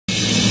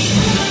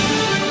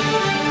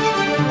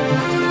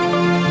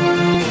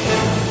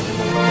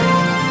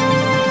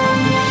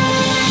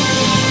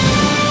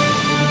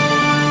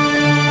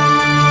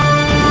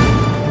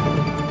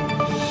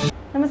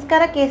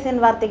ನಮಸ್ಕಾರ KCN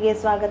ವಾರ್ತೆಗೆ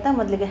ಸ್ವಾಗತ.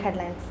 ಮೊದಲಿಗೆ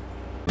ಹೆಡ್ಲೈನ್ಸ್.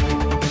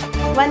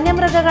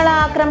 ವನ್ಯಮೃಗಗಳ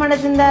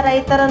ಆಕ್ರಮಣದಿಂದ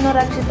ರೈತರನ್ನು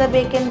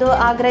ರಕ್ಷಿಸಬೇಕೆಂದು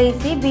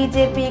ಆಗ್ರಹಿಸಿ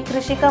ಬಿಜೆಪಿ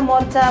ಕೃಷಿಕ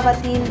ಮೋರ್ಚಾ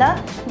ವತಿಯಿಂದ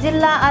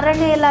ಜಿಲ್ಲಾ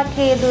ಅರಣ್ಯ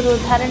ಇಲಾಖೆ ಎದುರು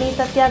ಧರಣಿ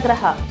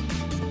ಸತ್ಯಾಗ್ರಹ.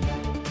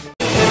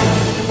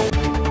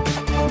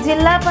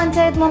 ಜಿಲ್ಲಾ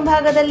ಪಂಚಾಯತ್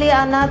ಮುಂಭಾಗದಲ್ಲಿ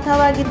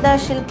ಅನಾಥವಾಗಿದ್ದ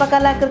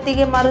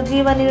ಶಿಲ್ಪಕಲಾಕೃತಿಗೆ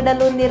ಮರುಜೀವ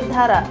ನೀಡಲು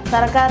ನಿರ್ಧಾರ.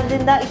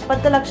 ಸರ್ಕಾರದಿಂದ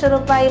 20 ಲಕ್ಷ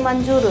ರೂಪಾಯಿ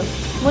ಮಂಜೂರು.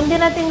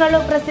 ಮುಂದಿನ ತಿಂಗಳು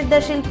ಪ್ರಸಿದ್ಧ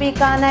ಶಿಲ್ಪಿ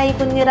ಕಾನಾಯಿ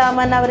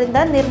ಕುഞ്ഞിರಾಮನ್ ಅವರಿಂದ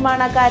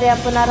ನಿರ್ಮಾಣ ಕಾರ್ಯ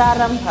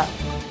ಪುನರಾರಂಭ.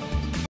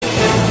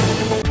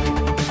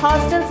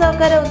 ಹಾಸ್ಟೆಲ್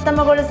ಸೌಕರ್ಯ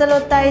ಉತ್ತಮಗೊಳಿಸಲು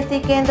ಒತ್ತಾಯಿಸಿ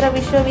ಕೇಂದ್ರ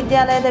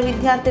ವಿಶ್ವವಿದ್ಯಾಲಯದ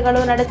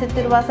ವಿದ್ಯಾರ್ಥಿಗಳು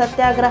ನಡೆಸುತ್ತಿರುವ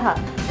ಸತ್ಯಾಗ್ರಹ.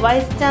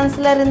 ವೈಸ್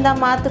ಚಾನ್ಸಲರ್ ಇಂದ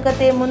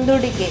ಮಾತುಕತೆ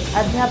ಮುಂದೂಡಿಕೆ.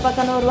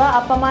 ಅಧ್ಯಾಪಕನೋರ್ವ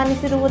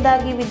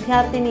ಅಪಮಾನಿಸಿರುವುದಾಗಿ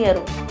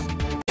ವಿದ್ಯಾರ್ಥಿನಿಯರು.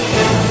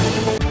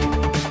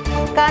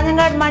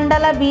 ಕಾಂಜಂಗಾಡ್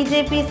ಮಂಡಲ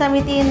ಬಿಜೆಪಿ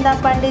ಸಮಿತಿಯಿಂದ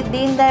ಪಂಡಿತ್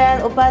ದೀನ್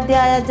ದಯಾಳ್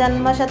ಉಪಾಧ್ಯಾಯ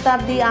ಜನ್ಮ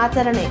ಶತಾಬ್ದಿ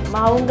ಆಚರಣೆ.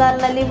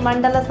 ಮಾವುಂಗಾಲ್ನಲ್ಲಿ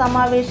ಮಂಡಲ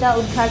ಸಮಾವೇಶ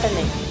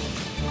ಉದ್ಘಾಟನೆ.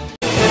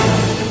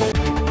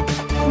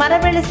 ಮರ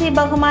ಬೆಳೆಸಿ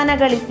ಬಹುಮಾನ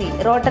ಗಳಿಸಿ.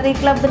 ರೋಟರಿ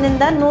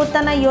ಕ್ಲಬ್ನಿಂದ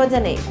ನೂತನ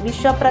ಯೋಜನೆ.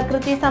 ವಿಶ್ವ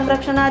ಪ್ರಕೃತಿ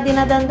ಸಂರಕ್ಷಣಾ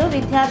ದಿನದಂದು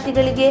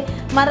ವಿದ್ಯಾರ್ಥಿಗಳಿಗೆ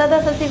ಮರದ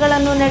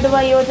ಸಸಿಗಳನ್ನು ನೆಡುವ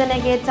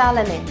ಯೋಜನೆಗೆ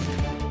ಚಾಲನೆ.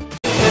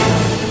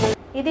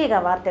 ಇದೀಗ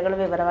ವಾರ್ತೆಗಳು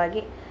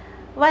ವಿವರವಾಗಿ.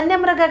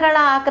 ವನ್ಯಮೃಗಗಳ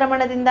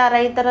ಆಕ್ರಮಣದಿಂದ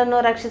ರೈತರನ್ನು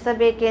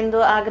ರಕ್ಷಿಸಬೇಕೆಂದು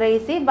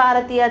ಆಗ್ರಹಿಸಿ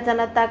ಭಾರತೀಯ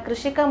ಜನತಾ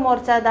ಕೃಷಿಕ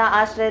ಮೋರ್ಚಾದ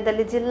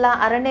ಆಶ್ರಯದಲ್ಲಿ ಜಿಲ್ಲಾ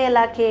ಅರಣ್ಯ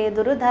ಇಲಾಖೆ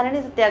ಎದುರು ಧರಣಿ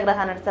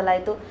ಸತ್ಯಾಗ್ರಹ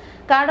ನಡೆಸಲಾಯಿತು.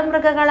 ಕಾಡು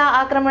ಮೃಗಗಳ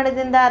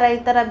ಆಕ್ರಮಣದಿಂದ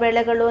ರೈತರ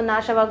ಬೆಳೆಗಳು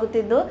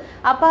ನಾಶವಾಗುತ್ತಿದ್ದು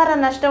ಅಪಾರ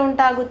ನಷ್ಟ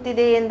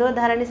ಉಂಟಾಗುತ್ತಿದೆ ಎಂದು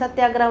ಧರಣಿ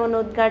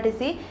ಸತ್ಯಾಗ್ರಹವನ್ನು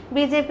ಉದ್ಘಾಟಿಸಿ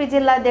ಬಿಜೆಪಿ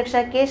ಜಿಲ್ಲಾಧ್ಯಕ್ಷ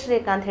ಕೆ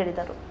ಶ್ರೀಕಾಂತ್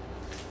ಹೇಳಿದರು.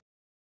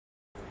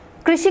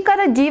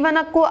 ಕೃಷಿಕರ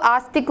ಜೀವನಕ್ಕೂ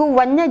ಆಸ್ತಿಗೂ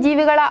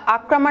ವನ್ಯಜೀವಿಗಳ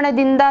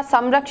ಆಕ್ರಮಣದಿಂದ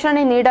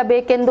ಸಂರಕ್ಷಣೆ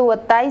ನೀಡಬೇಕೆಂದು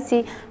ಒತ್ತಾಯಿಸಿ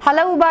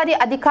ಹಲವು ಬಾರಿ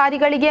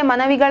ಅಧಿಕಾರಿಗಳಿಗೆ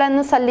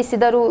ಮನವಿಗಳನ್ನು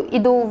ಸಲ್ಲಿಸಿದರೂ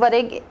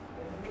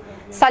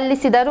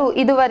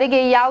ಇದುವರೆಗೆ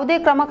ಯಾವುದೇ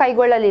ಕ್ರಮ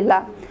ಕೈಗೊಳ್ಳಲಿಲ್ಲ.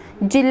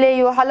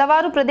 ಜಿಲ್ಲೆಯು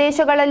ಹಲವಾರು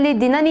ಪ್ರದೇಶಗಳಲ್ಲಿ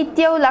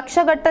ದಿನನಿತ್ಯವೂ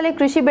ಲಕ್ಷಗಟ್ಟಲೆ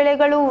ಕೃಷಿ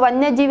ಬೆಳೆಗಳು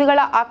ವನ್ಯಜೀವಿಗಳ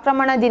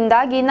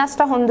ಆಕ್ರಮಣದಿಂದಾಗಿ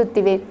ನಷ್ಟ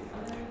ಹೊಂದುತ್ತಿವೆ.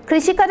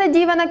 ಕೃಷಿಕರ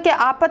ಜೀವನಕ್ಕೆ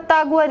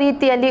ಆಪತ್ತಾಗುವ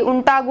ರೀತಿಯಲ್ಲಿ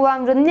ಉಂಟಾಗುವ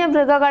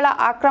ವನ್ಯಮೃಗಗಳ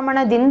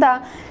ಆಕ್ರಮಣದಿಂದ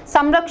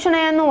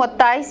ಸಂರಕ್ಷಣೆಯನ್ನು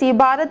ಒತ್ತಾಯಿಸಿ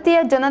ಭಾರತೀಯ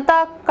ಜನತಾ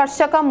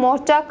ಕರ್ಷಕ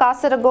ಮೋರ್ಚಾ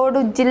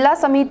ಕಾಸರಗೋಡು ಜಿಲ್ಲಾ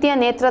ಸಮಿತಿಯ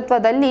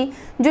ನೇತೃತ್ವದಲ್ಲಿ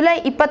ಜುಲೈ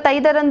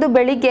 25ರಂದು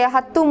ಬೆಳಿಗ್ಗೆ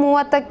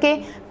 10:30ಕ್ಕೆ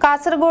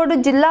ಕಾಸರಗೋಡು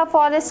ಜಿಲ್ಲಾ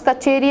ಫಾರೆಸ್ಟ್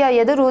ಕಚೇರಿಯ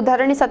ಎದುರು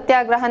ಧರಣಿ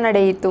ಸತ್ಯಾಗ್ರಹ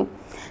ನಡೆಯಿತು.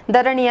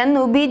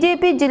 ಧರಣಿಯನ್ನು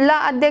ಬಿಜೆಪಿ ಜಿಲ್ಲಾ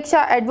ಅಧ್ಯಕ್ಷ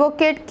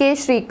ಅಡ್ವೊಕೇಟ್ ಕೆ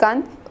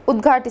ಶ್ರೀಕಾಂತ್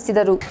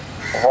ಉದ್ಘಾಟಿಸಿದರು.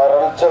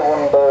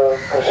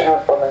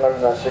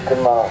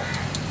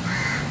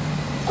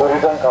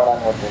 ദുരിതം കാണാൻ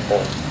വേണ്ടിയിട്ട്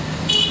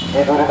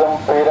ഈ ദുരിതം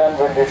പേരാൻ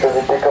വേണ്ടിയിട്ട്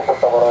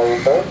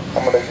വിധിക്കപ്പെട്ടവരായിട്ട്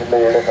നമ്മുടെ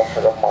ജില്ലയിലെ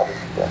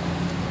കർഷകന്മാരിരിക്കുകയാണ്.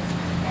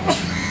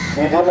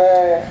 ഇതിനെ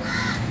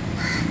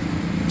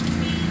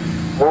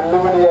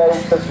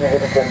വെല്ലുവിളിയായിട്ട്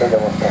സ്വീകരിക്കേണ്ട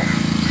അവസ്ഥ.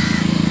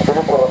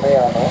 അതിന്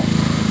പുറമെയാണ്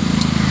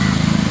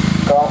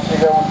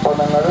കാർഷിക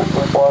ഉൽപ്പന്നങ്ങൾ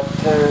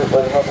ഉൽപ്പാദിച്ച്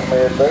വരുന്ന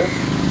സമയത്ത്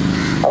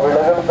ആ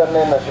വിളകൾ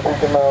തന്നെ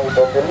നശിപ്പിക്കുന്ന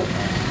വിധത്തിൽ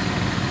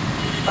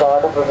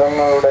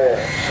കാടുമൃഗങ്ങളുടെ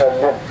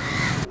ശല്യം.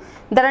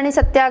 ಧರಣಿ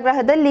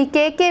ಸತ್ಯಾಗ್ರಹದಲ್ಲಿ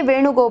K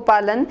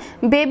Venugopalan,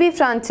 baby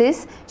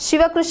Francis,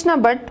 Shivakrishna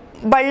Bhat,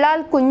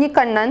 Ballal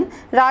ಕುഞ്ഞിಕಣ್ಣನ್,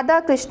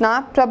 Radhakrishna,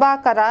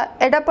 Prabhakar,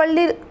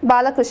 ಎಡಪಳ್ಳಿ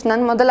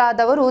Balakrishnan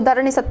ಮೊದಲಾದವರು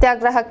ಧರಣಿ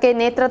ಸತ್ಯಾಗ್ರಹಕ್ಕೆ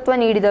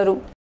ನೇತೃತ್ವ ನೀಡಿದರು.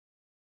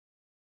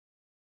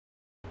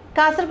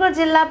 ಕಾಸರಗೋಡು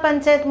ಜಿಲ್ಲಾ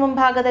ಪಂಚಾಯತ್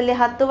ಮುಂಭಾಗದಲ್ಲಿ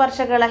 10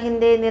 ವರ್ಷಗಳ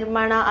ಹಿಂದೆ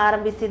ನಿರ್ಮಾಣ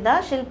ಆರಂಭಿಸಿದ್ದ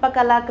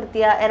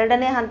ಶಿಲ್ಪಕಲಾಕೃತಿಯ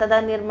 2ನೇ ಹಂತದ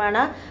ನಿರ್ಮಾಣ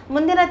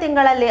ಮುಂದಿನ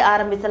ತಿಂಗಳಲ್ಲಿ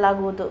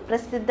ಆರಂಭಿಸಲಾಗುವುದು.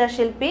 ಪ್ರಸಿದ್ಧ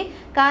ಶಿಲ್ಪಿ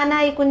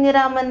ಕಾನಾಯಿ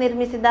ಕುഞ്ഞിರಾಮನ್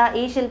ನಿರ್ಮಿಸಿದ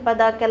ಈ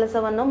ಶಿಲ್ಪದ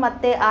ಕೆಲಸವನ್ನು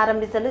ಮತ್ತೆ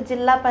ಆರಂಭಿಸಲು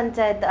ಜಿಲ್ಲಾ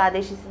ಪಂಚಾಯತ್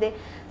ಆದೇಶಿಸಿದೆ.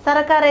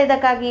 ಸರ್ಕಾರ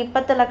ಇದಕ್ಕಾಗಿ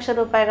 20 ಲಕ್ಷ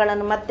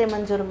ರೂಪಾಯಿಗಳನ್ನು ಮತ್ತೆ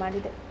ಮಂಜೂರು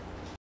ಮಾಡಿದೆ.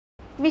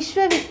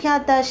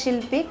 ವಿಶ್ವವಿಖ್ಯಾತ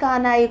ಶಿಲ್ಪಿ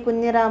ಕಾನಾಯಿ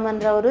ಕುഞ്ഞിರಾಮನ್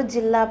ರವರು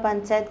ಜಿಲ್ಲಾ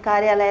ಪಂಚಾಯತ್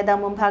ಕಾರ್ಯಾಲಯದ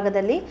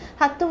ಮುಂಭಾಗದಲ್ಲಿ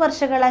 10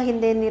 ವರ್ಷಗಳ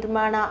ಹಿಂದೆ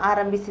ನಿರ್ಮಾಣ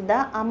ಆರಂಭಿಸಿದ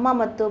ಅಮ್ಮ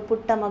ಮತ್ತು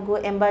ಪುಟ್ಟ ಮಗು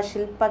ಎಂಬ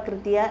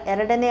ಶಿಲ್ಪಕೃತಿಯ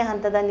 2ನೇ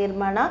ಹಂತದ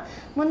ನಿರ್ಮಾಣ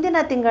ಮುಂದಿನ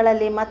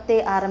ತಿಂಗಳಲ್ಲಿ ಮತ್ತೆ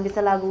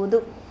ಆರಂಭಿಸಲಾಗುವುದು.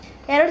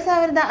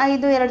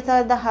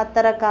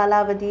 2005-2010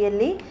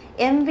 ಕಾಲಾವಧಿಯಲ್ಲಿ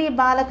MV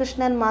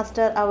ಬಾಲಕೃಷ್ಣನ್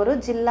ಮಾಸ್ಟರ್ ಅವರು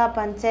ಜಿಲ್ಲಾ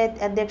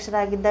ಪಂಚಾಯತ್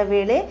ಅಧ್ಯಕ್ಷರಾಗಿದ್ದ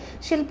ವೇಳೆ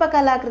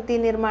ಶಿಲ್ಪಕಲಾಕೃತಿ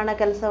ನಿರ್ಮಾಣ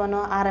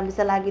ಕೆಲಸವನ್ನು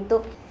ಆರಂಭಿಸಲಾಗಿತ್ತು.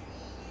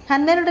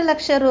 12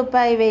 ಲಕ್ಷ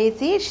ರೂಪಾಯಿ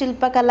ವ್ಯಯಿಸಿ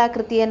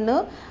ಶಿಲ್ಪಕಲಾಕೃತಿಯನ್ನು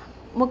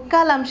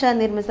ಮುಕ್ಕಾಲಂಶ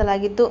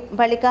ನಿರ್ಮಿಸಲಾಗಿತ್ತು.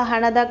 ಬಳಿಕ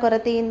ಹಣದ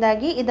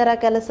ಕೊರತೆಯಿಂದಾಗಿ ಇದರ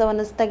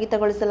ಕೆಲಸವನ್ನು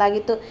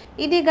ಸ್ಥಗಿತಗೊಳಿಸಲಾಗಿತ್ತು.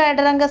 ಇದೀಗ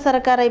ಎಡರಂಗ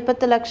ಸರ್ಕಾರ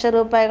 20 ಲಕ್ಷ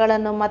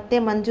ರೂಪಾಯಿಗಳನ್ನು ಮತ್ತೆ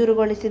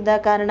ಮಂಜೂರುಗೊಳಿಸಿದ್ದ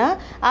ಕಾರಣ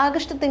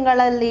ಆಗಸ್ಟ್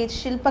ತಿಂಗಳಲ್ಲಿ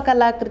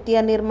ಶಿಲ್ಪಕಲಾಕೃತಿಯ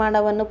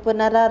ನಿರ್ಮಾಣವನ್ನು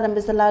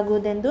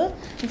ಪುನರಾರಂಭಿಸಲಾಗುವುದೆಂದು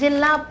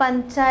ಜಿಲ್ಲಾ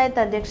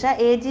ಪಂಚಾಯತ್ ಅಧ್ಯಕ್ಷ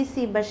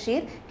AGC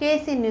ബഷീർ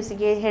KCN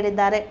ന്യൂസിಗೆ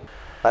ಹೇಳಿದ್ದಾರೆ.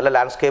 നല്ല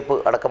ലാൻഡ്സ്കേപ്പ്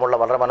അടക്കമുള്ള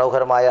വളരെ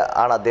മനോഹരമായ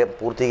ആണ് അദ്ദേഹം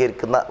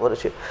പൂർത്തീകരിക്കുന്ന ഒരു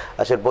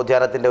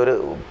ശില്പോദ്യാനത്തിൻ്റെ ഒരു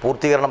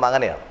പൂർത്തീകരണം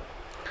അങ്ങനെയാണ്.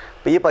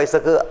 അപ്പോൾ ഈ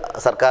പൈസക്ക്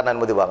സർക്കാരിന്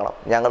അനുമതി വാങ്ങണം.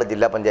 ഞങ്ങൾ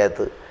ജില്ലാ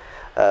പഞ്ചായത്ത്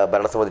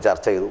ഭരണസമിതി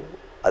ചർച്ച ചെയ്തു.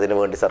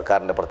 അതിനുവേണ്ടി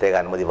സർക്കാരിൻ്റെ പ്രത്യേക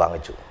അനുമതി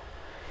വാങ്ങിച്ചു.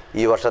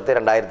 ഈ വർഷത്തെ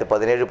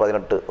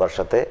 2017-18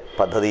 വർഷത്തെ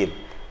പദ്ധതിയിൽ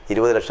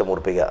 20 ലക്ഷം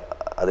രൂപ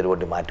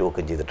അതിനുവേണ്ടി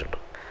മാറ്റിവെക്കുകയും ചെയ്തിട്ടുണ്ട്.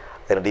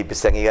 അതിന്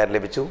DPC അംഗീകാരം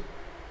ലഭിച്ചു.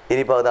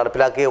 ഇനിയിപ്പോൾ അത്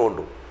നടപ്പിലാക്കിയേ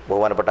ഉള്ളൂ.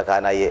 ബഹുമാനപ്പെട്ട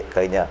കാനായിയെ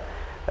കഴിഞ്ഞ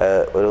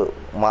ഒരു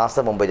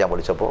മാസം മുമ്പ് ഞാൻ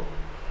വിളിച്ചപ്പോൾ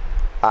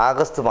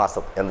ആഗസ്റ്റ്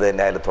മാസം എന്ത്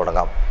തന്നെയായാലും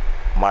തുടങ്ങാം,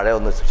 മഴ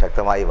ഒന്ന്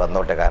ശക്തമായി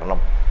വന്നോട്ടെ, കാരണം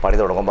പണി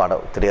തുടങ്ങുമ്പോൾ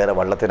ഒത്തിരിയേറെ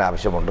വെള്ളത്തിന്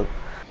ആവശ്യമുണ്ട്.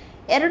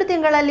 2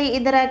 ತಿಂಗಳಲ್ಲಿ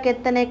ಇದರ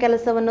ಕೆತ್ತನೆ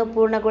ಕೆಲಸವನ್ನು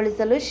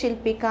ಪೂರ್ಣಗೊಳಿಸಲು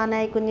ಶಿಲ್ಪಿ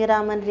ಕಾನಾಯಿ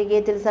ಕುഞ്ഞിರಾಮನ್ರಿಗೆ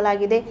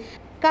ತಿಳಿಸಲಾಗಿದೆ.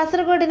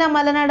 ಕಾಸರಗೋಡಿನ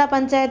ಮಲೆನಾಡ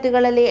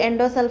ಪಂಚಾಯತ್ಗಳಲ್ಲಿ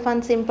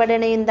ಎಂಡೋಸಲ್ಫಾನ್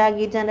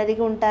ಸಿಂಪಡಣೆಯಿಂದಾಗಿ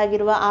ಜನರಿಗೆ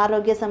ಉಂಟಾಗಿರುವ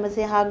ಆರೋಗ್ಯ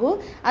ಸಮಸ್ಯೆ ಹಾಗೂ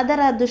ಅದರ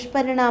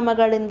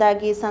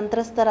ದುಷ್ಪರಿಣಾಮಗಳಿಂದಾಗಿ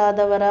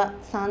ಸಂತ್ರಸ್ತರಾದವರ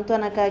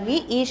ಸಾಂತ್ವನಕ್ಕಾಗಿ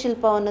ಈ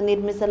ಶಿಲ್ಪವನ್ನು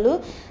ನಿರ್ಮಿಸಲು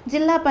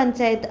ಜಿಲ್ಲಾ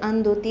ಪಂಚಾಯತ್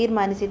ಅಂದು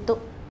ತೀರ್ಮಾನಿಸಿತ್ತು.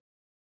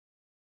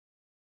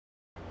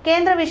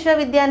 ಕೇಂದ್ರ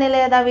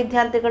ವಿಶ್ವವಿದ್ಯಾನಿಲಯದ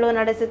ವಿದ್ಯಾರ್ಥಿಗಳು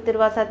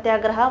ನಡೆಸುತ್ತಿರುವ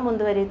ಸತ್ಯಾಗ್ರಹ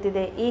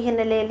ಮುಂದುವರಿಯುತ್ತಿದೆ. ಈ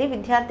ಹಿನ್ನೆಲೆಯಲ್ಲಿ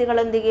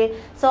ವಿದ್ಯಾರ್ಥಿಗಳೊಂದಿಗೆ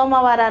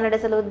ಸೋಮವಾರ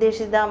ನಡೆಸಲು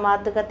ಉದ್ದೇಶಿಸಿದ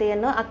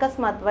ಮಾತುಕತೆಯನ್ನು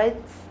ಅಕಸ್ಮಾತ್ ವೈಸ್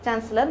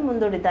ಚಾನ್ಸಲರ್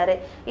ಮುಂದೂಡಿದ್ದಾರೆ.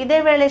 ಇದೇ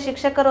ವೇಳೆ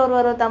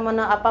ಶಿಕ್ಷಕರೋರ್ವರು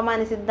ತಮ್ಮನ್ನು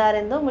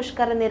ಅಪಮಾನಿಸಿದ್ದಾರೆಂದು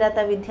ಮುಷ್ಕರ ನಿರತ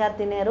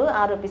ವಿದ್ಯಾರ್ಥಿನಿಯರು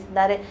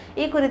ಆರೋಪಿಸಿದ್ದಾರೆ.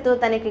 ಈ ಕುರಿತು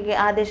ತನಿಖೆಗೆ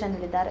ಆದೇಶ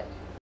ನೀಡಿದ್ದಾರೆ.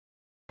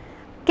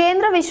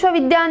 ಕೇಂದ್ರ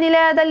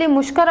ವಿಶ್ವವಿದ್ಯಾನಿಲಯದಲ್ಲಿ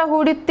ಮುಷ್ಕರ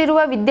ಹೂಡುತ್ತಿರುವ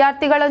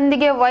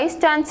ವಿದ್ಯಾರ್ಥಿಗಳೊಂದಿಗೆ ವೈಸ್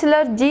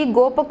ಚಾನ್ಸಲರ್ ಜಿ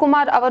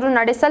ಗೋಪಕುಮಾರ್ ಅವರು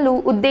ನಡೆಸಲು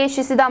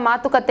ಉದ್ದೇಶಿಸಿದ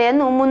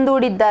ಮಾತುಕತೆಯನ್ನು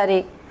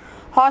ಮುಂದೂಡಿದ್ದಾರೆ.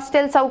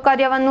 ಹಾಸ್ಟೆಲ್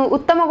ಸೌಕರ್ಯವನ್ನು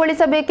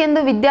ಉತ್ತಮಗೊಳಿಸಬೇಕೆಂದು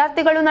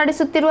ವಿದ್ಯಾರ್ಥಿಗಳು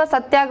ನಡೆಸುತ್ತಿರುವ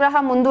ಸತ್ಯಾಗ್ರಹ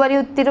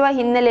ಮುಂದುವರಿಯುತ್ತಿರುವ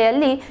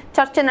ಹಿನ್ನೆಲೆಯಲ್ಲಿ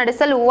ಚರ್ಚೆ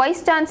ನಡೆಸಲು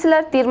ವೈಸ್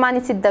ಚಾನ್ಸಲರ್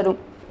ತೀರ್ಮಾನಿಸಿದ್ದರು.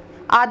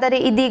 ಆದರೆ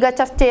ಇದೀಗ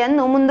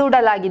ಚರ್ಚೆಯನ್ನು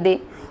ಮುಂದೂಡಲಾಗಿದೆ.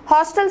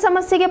 ಹಾಸ್ಟೆಲ್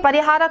ಸಮಸ್ಯೆಗೆ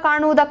ಪರಿಹಾರ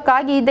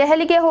ಕಾಣುವುದಕ್ಕಾಗಿ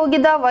ದೆಹಲಿಗೆ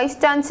ಹೋಗಿದ್ದ ವೈಸ್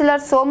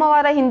ಚಾನ್ಸಲರ್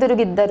ಸೋಮವಾರ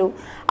ಹಿಂದಿರುಗಿದ್ದರು.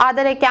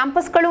 ಆದರೆ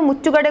ಕ್ಯಾಂಪಸ್ಗಳು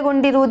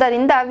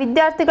ಮುಚ್ಚುಗಡೆಗೊಂಡಿರುವುದರಿಂದ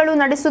ವಿದ್ಯಾರ್ಥಿಗಳು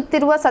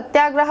ನಡೆಸುತ್ತಿರುವ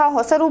ಸತ್ಯಾಗ್ರಹ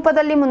ಹೊಸ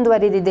ರೂಪದಲ್ಲಿ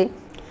ಮುಂದುವರಿದಿದೆ.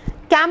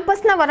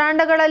 ಕ್ಯಾಂಪಸ್ನ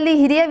ವರಾಂಡಗಳಲ್ಲಿ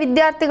ಹಿರಿಯ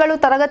ವಿದ್ಯಾರ್ಥಿಗಳು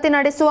ತರಗತಿ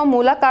ನಡೆಸುವ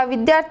ಮೂಲಕ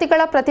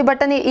ವಿದ್ಯಾರ್ಥಿಗಳ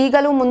ಪ್ರತಿಭಟನೆ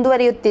ಈಗಲೂ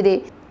ಮುಂದುವರಿಯುತ್ತಿದೆ.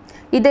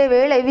 ಇದೇ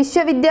ವೇಳೆ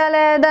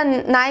ವಿಶ್ವವಿದ್ಯಾಲಯದ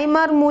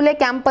ನಾಯ್ಮಾರ್ ಮೂಲೆ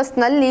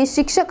ಕ್ಯಾಂಪಸ್ನಲ್ಲಿ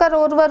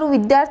ಶಿಕ್ಷಕರೋರ್ವರು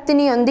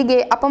ವಿದ್ಯಾರ್ಥಿನಿಯೊಂದಿಗೆ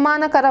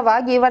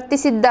ಅಪಮಾನಕರವಾಗಿ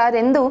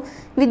ವರ್ತಿಸಿದ್ದಾರೆಂದು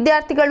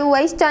ವಿದ್ಯಾರ್ಥಿಗಳು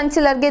ವೈಸ್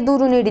ಚಾನ್ಸಲರ್ಗೆ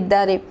ದೂರು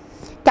ನೀಡಿದ್ದಾರೆ.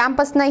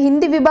 ಕ್ಯಾಂಪಸ್ನ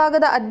ಹಿಂದಿ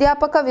ವಿಭಾಗದ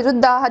ಅಧ್ಯಾಪಕ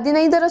ವಿರುದ್ಧ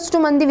 15ರಷ್ಟು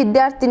ಮಂದಿ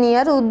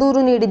ವಿದ್ಯಾರ್ಥಿನಿಯರು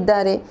ದೂರು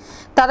ನೀಡಿದ್ದಾರೆ.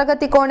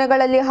 ತರಗತಿ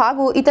ಕೋಣೆಗಳಲ್ಲಿ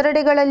ಹಾಗೂ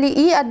ಇತರೆಡೆಗಳಲ್ಲಿ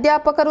ಈ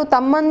ಅಧ್ಯಾಪಕರು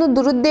ತಮ್ಮನ್ನು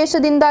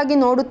ದುರುದ್ದೇಶದಿಂದಾಗಿ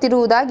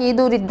ನೋಡುತ್ತಿರುವುದಾಗಿ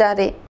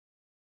ದೂರಿದ್ದಾರೆ.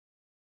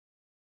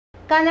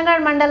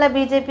 ಕಾಂಜಂಗಾಡ್ ಮಂಡಲ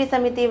ಬಿಜೆಪಿ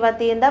ಸಮಿತಿ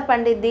ವತಿಯಿಂದ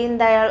ಪಂಡಿತ್ ದೀನ್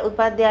ದಯಾಳ್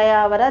ಉಪಾಧ್ಯಾಯ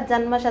ಅವರ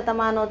ಜನ್ಮ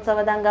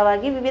ಶತಮಾನೋತ್ಸವದ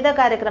ಅಂಗವಾಗಿ ವಿವಿಧ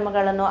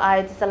ಕಾರ್ಯಕ್ರಮಗಳನ್ನು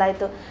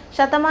ಆಯೋಜಿಸಲಾಯಿತು.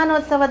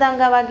 ಶತಮಾನೋತ್ಸವದ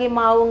ಅಂಗವಾಗಿ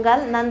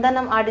ಮಾವುಂಗಾಲ್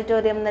ನಂದನಂ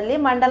ಆಡಿಟೋರಿಯಂನಲ್ಲಿ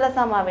ಮಂಡಲ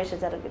ಸಮಾವೇಶ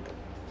ಜರುಗಿತು.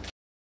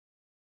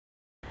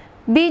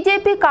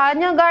 ಬಿಜೆಪಿ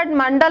ಕಾಂಜಂಗಾಡ್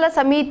ಮಂಡಲ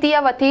ಸಮಿತಿಯ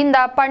ವತಿಯಿಂದ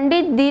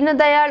ಪಂಡಿತ್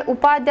ದೀನದಯಾಳ್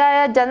ಉಪಾಧ್ಯಾಯ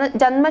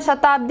ಜನ್ಮ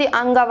ಶತಾಬ್ದಿ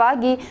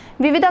ಅಂಗವಾಗಿ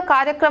ವಿವಿಧ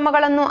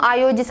ಕಾರ್ಯಕ್ರಮಗಳನ್ನು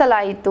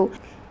ಆಯೋಜಿಸಲಾಯಿತು.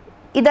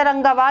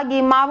 ಇದರಂಗವಾಗಿ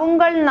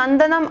ಮಾವುಂಗಲ್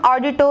ನಂದನಂ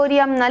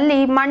ಆಡಿಟೋರಿಯಂನಲ್ಲಿ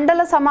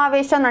ಮಂಡಲ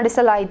ಸಮಾವೇಶ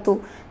ನಡೆಸಲಾಯಿತು.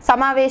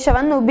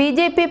 ಸಮಾವೇಶವನ್ನು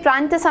ಬಿಜೆಪಿ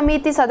ಪ್ರಾಂತ್ಯ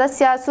ಸಮಿತಿ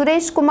ಸದಸ್ಯ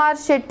ಸುರೇಶ್ ಕುಮಾರ್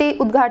ಶೆಟ್ಟಿ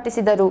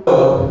ಉದ್ಘಾಟಿಸಿದರು.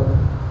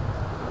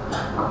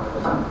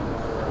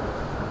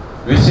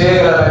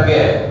 ವಿಷಯಗಳ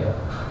ಬಗ್ಗೆ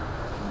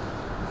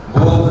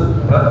ಬೂತ್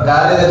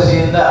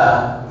ಕಾರ್ಯದರ್ಶಿಯಿಂದ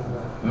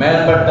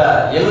ಮೇಲ್ಪಟ್ಟ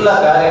ಎಲ್ಲ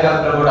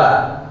ಕಾರ್ಯಕರ್ತರು ಕೂಡ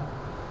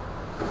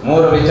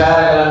 3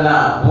 ವಿಚಾರಗಳನ್ನ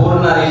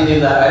ಪೂರ್ಣ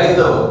ರೀತಿಯಿಂದ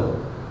ಅರಿತು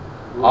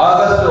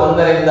ಆಗಸ್ಟ್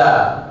 1ರಿಂದ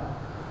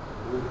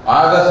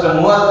ಆಗಸ್ಟ್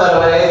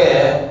 30ರವರೆಗೆ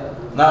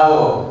ನಾವು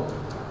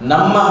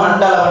ನಮ್ಮ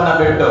ಮಂಡಲವನ್ನು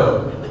ಬಿಟ್ಟು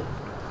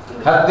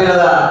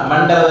ಹತ್ತಿರದ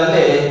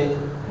ಮಂಡಲದಲ್ಲಿ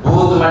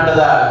ಬೂತ್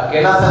ಮಟ್ಟದ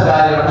ಕೆಲಸ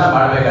ಕಾರ್ಯವನ್ನು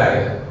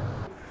ಮಾಡಬೇಕಾಗಿದೆ.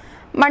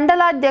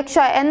 ಮಂಡಲಾಧ್ಯಕ್ಷ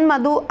ಎನ್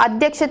ಮಧು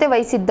ಅಧ್ಯಕ್ಷತೆ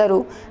ವಹಿಸಿದ್ದರು.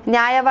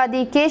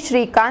 ನ್ಯಾಯವಾದಿ ಕೆ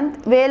ಶ್ರೀಕಾಂತ್,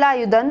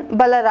 ವೇಲಾಯುಧನ್,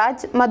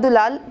 ಬಲರಾಜ್,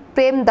 ಮಧುಲಾಲ್,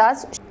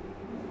 ಪ್ರೇಮ್ದಾಸ್,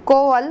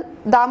 ಕೋವಲ್,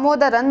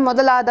 ದಾಮೋದರನ್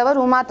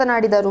ಮೊದಲಾದವರು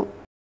ಮಾತನಾಡಿದರು.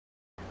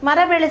 ಮರ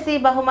ಬೆಳೆಸಿ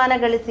ಬಹುಮಾನ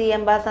ಗಳಿಸಿ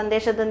ಎಂಬ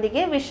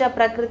ಸಂದೇಶದೊಂದಿಗೆ ವಿಶ್ವ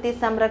ಪ್ರಕೃತಿ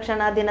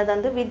ಸಂರಕ್ಷಣಾ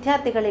ದಿನದಂದು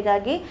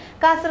ವಿದ್ಯಾರ್ಥಿಗಳಿಗಾಗಿ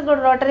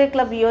ಕಾಸರಗೋಡು ರೋಟರಿ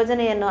ಕ್ಲಬ್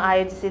ಯೋಜನೆಯನ್ನು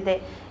ಆಯೋಜಿಸಿದೆ.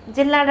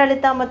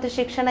 ಜಿಲ್ಲಾಡಳಿತ ಮತ್ತು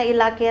ಶಿಕ್ಷಣ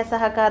ಇಲಾಖೆಯ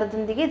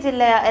ಸಹಕಾರದೊಂದಿಗೆ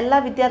ಜಿಲ್ಲೆಯ ಎಲ್ಲ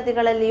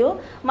ವಿದ್ಯಾರ್ಥಿಗಳಲ್ಲಿಯೂ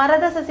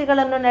ಮರದ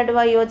ಸಸಿಗಳನ್ನು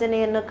ನೆಡುವ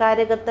ಯೋಜನೆಯನ್ನು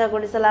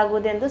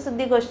ಕಾರ್ಯಗತಗೊಳಿಸಲಾಗುವುದೆಂದು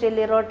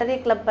ಸುದ್ದಿಗೋಷ್ಠಿಯಲ್ಲಿ ರೋಟರಿ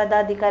ಕ್ಲಬ್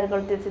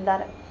ಪದಾಧಿಕಾರಿಗಳು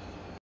ತಿಳಿಸಿದ್ದಾರೆ.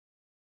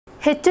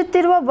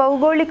 ಹೆಚ್ಚುತ್ತಿರುವ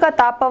ಭೌಗೋಳಿಕ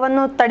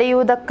ತಾಪವನ್ನು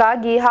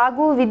ತಡೆಯುವುದಕ್ಕಾಗಿ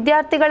ಹಾಗೂ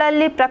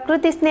ವಿದ್ಯಾರ್ಥಿಗಳಲ್ಲಿ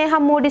ಪ್ರಕೃತಿ ಸ್ನೇಹ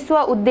ಮೂಡಿಸುವ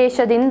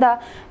ಉದ್ದೇಶದಿಂದ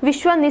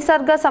ವಿಶ್ವ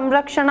ನಿಸರ್ಗ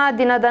ಸಂರಕ್ಷಣಾ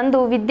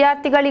ದಿನದಂದು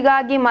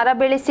ವಿದ್ಯಾರ್ಥಿಗಳಿಗಾಗಿ ಮರ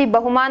ಬೆಳೆಸಿ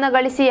ಬಹುಮಾನ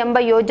ಗಳಿಸಿ ಎಂಬ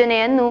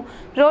ಯೋಜನೆಯನ್ನು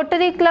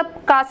ರೋಟರಿ ಕ್ಲಬ್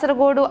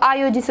ಕಾಸರಗೋಡು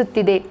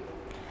ಆಯೋಜಿಸುತ್ತಿದೆ.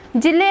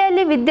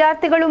 ಜಿಲ್ಲೆಯಲ್ಲಿ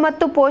ವಿದ್ಯಾರ್ಥಿಗಳು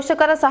ಮತ್ತು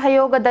ಪೋಷಕರ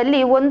ಸಹಯೋಗದಲ್ಲಿ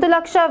 1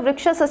 ಲಕ್ಷ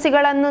ವೃಕ್ಷ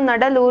ಸಸಿಗಳನ್ನು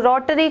ನೆಡಲು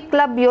ರೋಟರಿ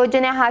ಕ್ಲಬ್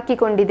ಯೋಜನೆ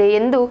ಹಾಕಿಕೊಂಡಿದೆ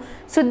ಎಂದು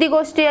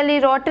ಸುದ್ದಿಗೋಷ್ಠಿಯಲ್ಲಿ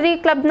ರೋಟರಿ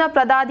ಕ್ಲಬ್ನ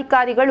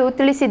ಪದಾಧಿಕಾರಿಗಳು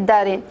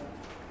ತಿಳಿಸಿದ್ದಾರೆ.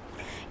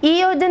 ಈ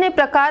ಯೋಜನೆ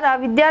ಪ್ರಕಾರ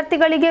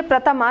ವಿದ್ಯಾರ್ಥಿಗಳಿಗೆ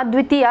ಪ್ರಥಮ,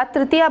 ದ್ವಿತೀಯ,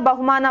 ತೃತೀಯ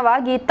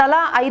ಬಹುಮಾನವಾಗಿ ತಲಾ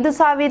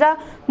 5,000,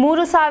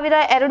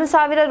 3,000,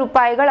 2,000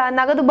 ರೂಪಾಯಿಗಳ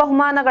ನಗದು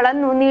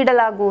ಬಹುಮಾನಗಳನ್ನು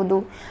ನೀಡಲಾಗುವುದು.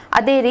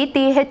 ಅದೇ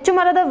ರೀತಿ ಹೆಚ್ಚು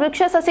ಮರದ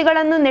ವೃಕ್ಷ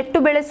ಸಸಿಗಳನ್ನು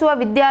ನೆಟ್ಟು ಬೆಳೆಸುವ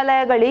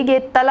ವಿದ್ಯಾಲಯಗಳಿಗೆ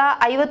ತಲಾ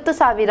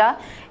 50,000,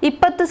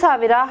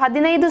 20,000,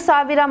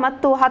 15,000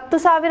 ಮತ್ತು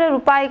 10,000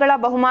 ರೂಪಾಯಿಗಳ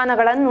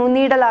ಬಹುಮಾನಗಳನ್ನು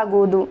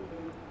ನೀಡಲಾಗುವುದು.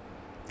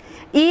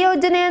 ಈ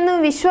ಯೋಜನೆಯನ್ನು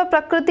ವಿಶ್ವ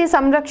ಪ್ರಕೃತಿ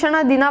ಸಂರಕ್ಷಣಾ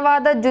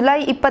ದಿನವಾದ ಜುಲೈ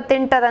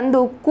 28ರಂದು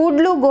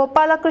ಕೂಡ್ಲು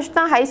ಗೋಪಾಲಕೃಷ್ಣ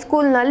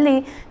ಹೈಸ್ಕೂಲ್ನಲ್ಲಿ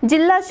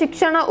ಜಿಲ್ಲಾ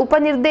ಶಿಕ್ಷಣ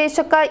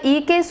ಉಪನಿರ್ದೇಶಕ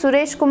K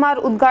Suresh Kumar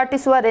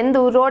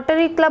ಉದ್ಘಾಟಿಸುವರೆಂದು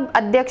Rotary club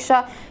ಅಧ್ಯಕ್ಷ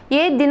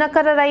ಎ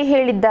ದಿನಕರ ರೈ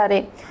ಹೇಳಿದ್ದಾರೆ.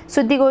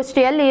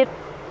 ಸುದ್ದಿಗೋಷ್ಠಿಯಲ್ಲಿ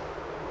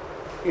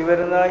ഈ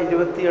വരുന്ന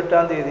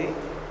 28-ാം തീയതി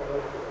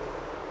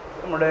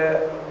നമ്മുടെ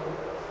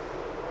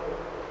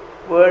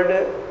വേൾഡ്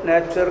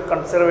നേച്ചർ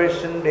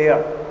കൺസർവേഷൻ ഡേ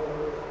ആണ്.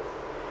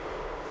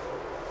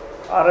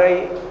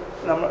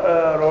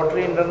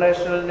 റോട്ടറി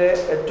ഇൻ്റർനാഷണലിൻ്റെ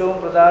ഏറ്റവും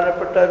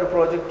പ്രധാനപ്പെട്ട ഒരു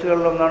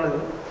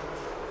പ്രോജക്റ്റുകളിലൊന്നാണിത്.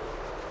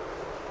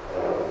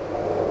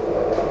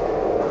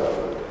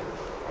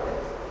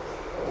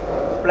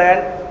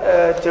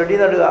 ചെടി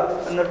നടുക,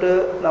 എന്നിട്ട്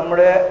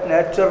നമ്മുടെ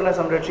നേച്ചറിനെ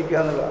സംരക്ഷിക്കുക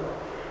എന്നുള്ളതാണ്.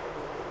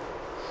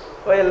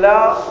 അപ്പോൾ എല്ലാ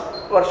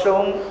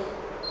വർഷവും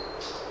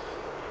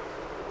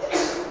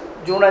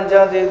ജൂൺ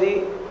 5-ാം തീയതി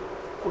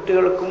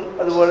കുട്ടികൾക്കും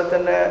അതുപോലെ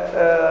തന്നെ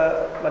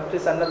മറ്റ്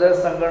സന്നദ്ധ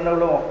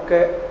സംഘടനകളും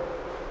ഒക്കെ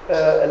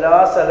എല്ലാ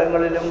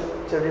സ്ഥലങ്ങളിലും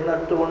ചെടി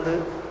നട്ടുകൊണ്ട്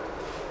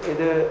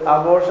ഇത്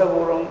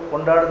ആഘോഷപൂർവ്വം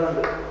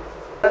കൊണ്ടാടുന്നുണ്ട്.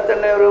 അതിൽ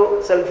തന്നെ ഒരു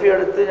സെൽഫി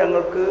എടുത്ത്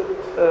ഞങ്ങൾക്ക്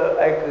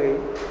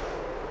അയക്കുകയും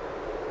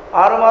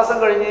 6 മാസം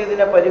കഴിഞ്ഞ്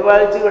ഇതിനെ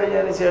പരിപാലിച്ച്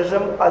കഴിഞ്ഞതിന്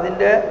ശേഷം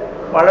അതിൻ്റെ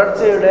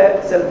വളർച്ചയുടെ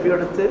സെൽഫി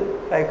എടുത്ത്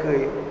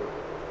അയക്കുകയും,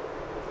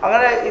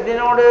 അങ്ങനെ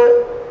ഇതിനോട്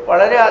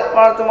വളരെ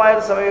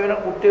ആത്മാർത്ഥമായൊരു സമീപനം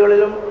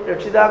കുട്ടികളിലും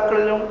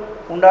രക്ഷിതാക്കളിലും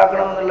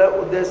ഉണ്ടാക്കണമെന്നുള്ള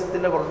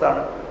ഉദ്ദേശത്തിൻ്റെ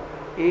പുറത്താണ്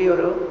ഈ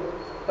ഒരു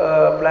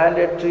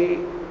plant A tree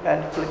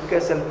and click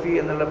A selfie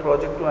എന്നുള്ള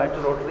പ്രോജക്റ്റുമായിട്ട്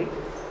റോട്ടറി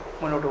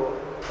മുന്നോട്ട് പോകും.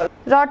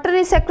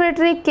 Rotary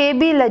secretary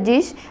ಕೆ.ಬಿ.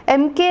 ಲಜೀಶ್,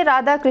 MK.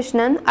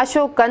 Radhakrishnan,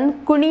 Ashokan,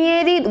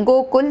 ಕುಣಿಯೇರಿ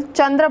Gokul,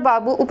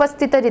 Chandrababu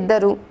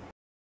ಉಪಸ್ಥಿತರಿದ್ದರು.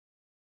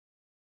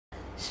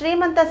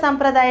 ಶ್ರೀಮಂತ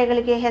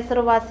ಸಂಪ್ರದಾಯಗಳಿಗೆ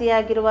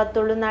ಹೆಸರುವಾಸಿಯಾಗಿರುವ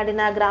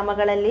ತುಳುನಾಡಿನ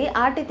ಗ್ರಾಮಗಳಲ್ಲಿ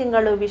ಆಟಿ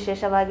ತಿಂಗಳು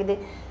ವಿಶೇಷವಾಗಿದೆ.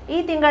 ಈ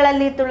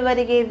ತಿಂಗಳಲ್ಲಿ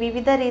ತುಳುವರಿಗೆ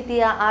ವಿವಿಧ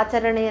ರೀತಿಯ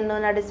ಆಚರಣೆಯನ್ನು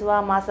ನಡೆಸುವ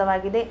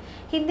ಮಾಸವಾಗಿದೆ.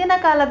 ಹಿಂದಿನ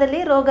ಕಾಲದಲ್ಲಿ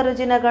ರೋಗ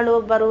ರುಜಿನಗಳು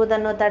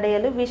ಬರುವುದನ್ನು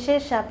ತಡೆಯಲು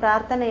ವಿಶೇಷ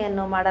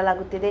ಪ್ರಾರ್ಥನೆಯನ್ನು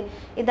ಮಾಡಲಾಗುತ್ತಿದೆ.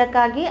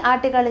 ಇದಕ್ಕಾಗಿ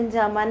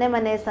ಆಟಿಗಳಿಂದ ಮನೆ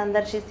ಮನೆ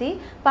ಸಂದರ್ಶಿಸಿ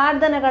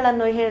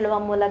ಪ್ರಾರ್ಥನೆಗಳನ್ನು ಹೇಳುವ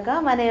ಮೂಲಕ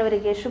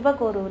ಮನೆಯವರಿಗೆ ಶುಭ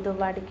ಕೋರುವುದು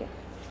ವಾಡಿಕೆ.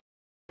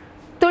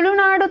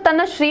 ತುಳುನಾಡು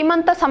ತನ್ನ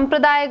ಶ್ರೀಮಂತ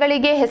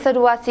ಸಂಪ್ರದಾಯಗಳಿಗೆ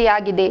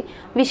ಹೆಸರುವಾಸಿಯಾಗಿದೆ.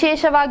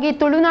 ವಿಶೇಷವಾಗಿ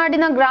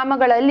ತುಳುನಾಡಿನ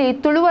ಗ್ರಾಮಗಳಲ್ಲಿ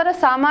ತುಳುವರ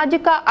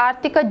ಸಾಮಾಜಿಕ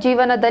ಆರ್ಥಿಕ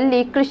ಜೀವನದಲ್ಲಿ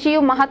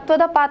ಕೃಷಿಯು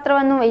ಮಹತ್ವದ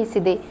ಪಾತ್ರವನ್ನು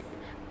ವಹಿಸಿದೆ.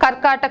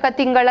 ಕರ್ಕಾಟಕ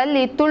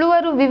ತಿಂಗಳಲ್ಲಿ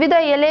ತುಳುವರು ವಿವಿಧ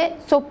ಎಲೆ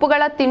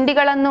ಸೊಪ್ಪುಗಳ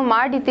ತಿಂಡಿಗಳನ್ನು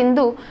ಮಾಡಿ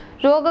ತಿಂದು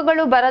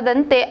ರೋಗಗಳು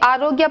ಬರದಂತೆ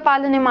ಆರೋಗ್ಯ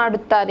ಪಾಲನೆ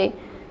ಮಾಡುತ್ತಾರೆ.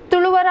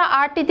 ತುಳುವರ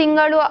ಆಟಿ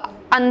ತಿಂಗಳು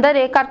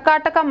ಅಂದರೆ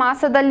ಕರ್ಕಾಟಕ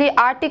ಮಾಸದಲ್ಲಿ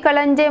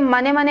ಆಟಿಕಳಂಜೆ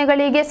ಮನೆ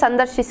ಮನೆಗಳಿಗೆ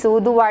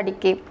ಸಂದರ್ಶಿಸುವುದು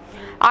ವಾಡಿಕೆ.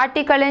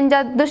 ಆಟಿಕಳೆಂಜ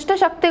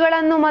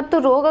ದುಷ್ಟಶಕ್ತಿಗಳನ್ನು ಮತ್ತು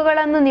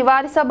ರೋಗಗಳನ್ನು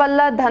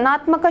ನಿವಾರಿಸಬಲ್ಲ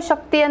ಧನಾತ್ಮಕ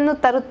ಶಕ್ತಿಯನ್ನು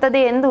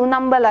ತರುತ್ತದೆ ಎಂದು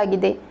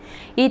ನಂಬಲಾಗಿದೆ.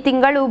 ಈ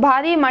ತಿಂಗಳು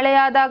ಭಾರೀ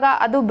ಮಳೆಯಾದಾಗ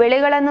ಅದು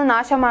ಬೆಳೆಗಳನ್ನು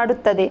ನಾಶ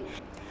ಮಾಡುತ್ತದೆ.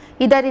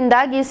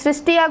 ಇದರಿಂದಾಗಿ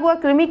ಸೃಷ್ಟಿಯಾಗುವ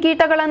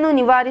ಕ್ರಿಮಿಕೀಟಗಳನ್ನು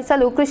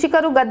ನಿವಾರಿಸಲು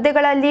ಕೃಷಿಕರು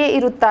ಗದ್ದೆಗಳಲ್ಲಿಯೇ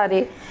ಇರುತ್ತಾರೆ.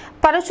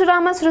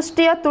 ಪರಶುರಾಮ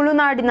ಸೃಷ್ಟಿಯ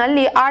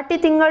ತುಳುನಾಡಿನಲ್ಲಿ ಆಟಿ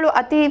ತಿಂಗಳು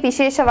ಅತಿ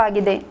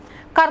ವಿಶೇಷವಾಗಿದೆ.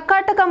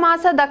 ಕರ್ಕಾಟಕ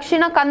ಮಾಸ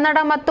ದಕ್ಷಿಣ ಕನ್ನಡ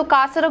ಮತ್ತು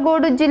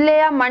ಕಾಸರಗೋಡು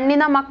ಜಿಲ್ಲೆಯ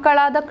ಮಣ್ಣಿನ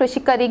ಮಕ್ಕಳಾದ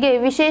ಕೃಷಿಕರಿಗೆ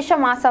ವಿಶೇಷ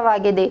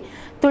ಮಾಸವಾಗಿದೆ.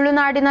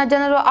 ತುಳುನಾಡಿನ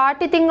ಜನರು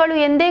ಆಟಿ ತಿಂಗಳು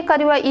ಎಂದೇ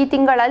ಕರೆಯುವ ಈ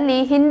ತಿಂಗಳಲ್ಲಿ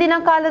ಹಿಂದಿನ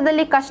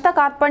ಕಾಲದಲ್ಲಿ ಕಷ್ಟ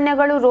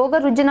ಕಾರ್ಪಣ್ಯಗಳು ರೋಗ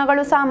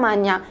ರುಜಿನಗಳು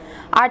ಸಾಮಾನ್ಯ.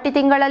 ಆಟಿ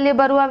ತಿಂಗಳಲ್ಲಿ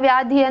ಬರುವ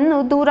ವ್ಯಾಧಿಯನ್ನು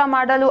ದೂರ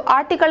ಮಾಡಲು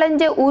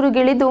ಆಟಿಕಳಂಜೆ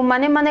ಊರುಗಿಳಿದು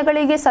ಮನೆ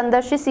ಮನೆಗಳಿಗೆ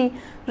ಸಂದರ್ಶಿಸಿ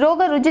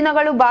ರೋಗ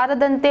ರುಜಿನಗಳು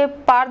ಬಾರದಂತೆ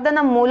ಪ್ರಾರ್ಥನ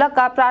ಮೂಲಕ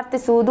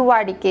ಪ್ರಾರ್ಥಿಸುವುದು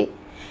ವಾಡಿಕೆ.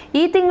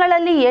 ಈ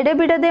ತಿಂಗಳಲ್ಲಿ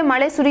ಎಡೆಬಿಡದೆ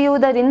ಮಳೆ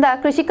ಸುರಿಯುವುದರಿಂದ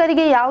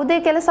ಕೃಷಿಕರಿಗೆ ಯಾವುದೇ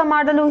ಕೆಲಸ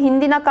ಮಾಡಲು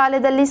ಹಿಂದಿನ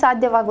ಕಾಲದಲ್ಲಿ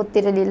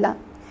ಸಾಧ್ಯವಾಗುತ್ತಿರಲಿಲ್ಲ.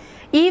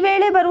 ಈ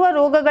ವೇಳೆ ಬರುವ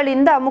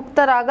ರೋಗಗಳಿಂದ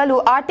ಮುಕ್ತರಾಗಲು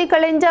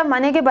ಆಟಿಕಳೆಂಜ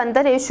ಮನೆಗೆ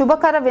ಬಂದರೆ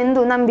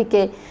ಶುಭಕರವೆಂದು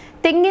ನಂಬಿಕೆ.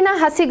 ತೆಂಗಿನ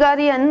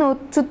ಹಸಿಗಾರಿಯನ್ನು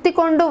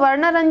ಸುತ್ತಿಕೊಂಡು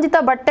ವರ್ಣರಂಜಿತ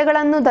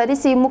ಬಟ್ಟೆಗಳನ್ನು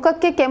ಧರಿಸಿ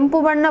ಮುಖಕ್ಕೆ ಕೆಂಪು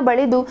ಬಣ್ಣ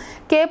ಬಳಿದು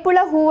ಕೇಪುಳ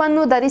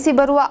ಹೂವನ್ನು ಧರಿಸಿ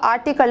ಬರುವ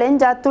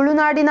ಆಟಿಕಳೆಂಜ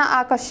ತುಳುನಾಡಿನ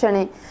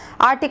ಆಕರ್ಷಣೆ.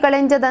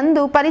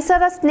 ಆಟಿಕಳೆಂಜದಂದು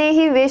ಪರಿಸರ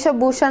ಸ್ನೇಹಿ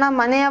ವೇಷಭೂಷಣ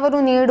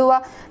ಮನೆಯವರು ನೀಡುವ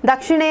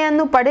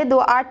ದಕ್ಷಿಣೆಯನ್ನು ಪಡೆದು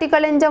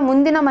ಆಟಿಕಳೆಂಜ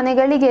ಮುಂದಿನ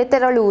ಮನೆಗಳಿಗೆ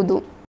ತೆರಳುವುದು.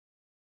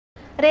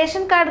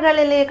 ರೇಷನ್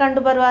ಕಾರ್ಡ್ಗಳಲ್ಲಿ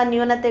ಕಂಡುಬರುವ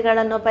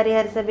ನ್ಯೂನತೆಗಳನ್ನು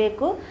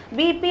ಪರಿಹರಿಸಬೇಕು,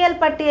 ಬಿಪಿಎಲ್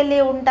ಪಟ್ಟಿಯಲ್ಲಿ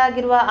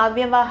ಉಂಟಾಗಿರುವ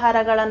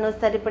ಅವ್ಯವಹಾರಗಳನ್ನು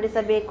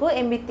ಸರಿಪಡಿಸಬೇಕು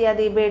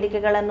ಎಂಬಿತ್ಯಾದಿ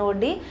ಬೇಡಿಕೆಗಳನ್ನು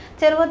ಒಡ್ಡಿ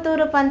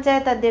ಚೆರುವತ್ತೂರು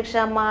ಪಂಚಾಯತ್ ಅಧ್ಯಕ್ಷ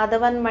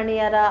ಮಾಧವನ್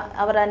ಮಣಿಯರ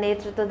ಅವರ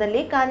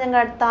ನೇತೃತ್ವದಲ್ಲಿ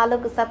ಕಾಂಜಂಗಾಡ್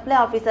ತಾಲೂಕು ಸಪ್ಲೈ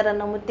ಆಫೀಸರ್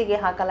ಅನ್ನು ಮುತ್ತಿಗೆ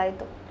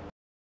ಹಾಕಲಾಯಿತು.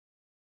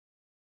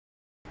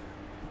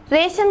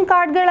 ರೇಷನ್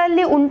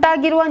ಕಾರ್ಡ್ಗಳಲ್ಲಿ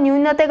ಉಂಟಾಗಿರುವ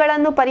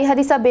ನ್ಯೂನತೆಗಳನ್ನು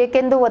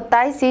ಪರಿಹರಿಸಬೇಕೆಂದು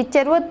ಒತ್ತಾಯಿಸಿ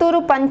ಚೆರುವತ್ತೂರು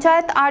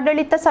ಪಂಚಾಯತ್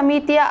ಆಡಳಿತ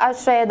ಸಮಿತಿಯ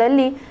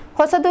ಆಶ್ರಯದಲ್ಲಿ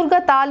ಹೊಸದುರ್ಗ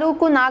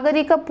ತಾಲೂಕು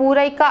ನಾಗರಿಕ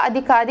ಪೂರೈಕಾ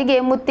ಅಧಿಕಾರಿಗೆ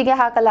ಮುತ್ತಿಗೆ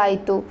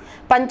ಹಾಕಲಾಯಿತು.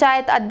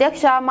 ಪಂಚಾಯತ್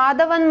ಅಧ್ಯಕ್ಷ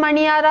ಮಾಧವನ್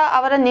ಮಣಿಯಾರ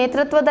ಅವರ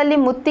ನೇತೃತ್ವದಲ್ಲಿ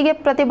ಮುತ್ತಿಗೆ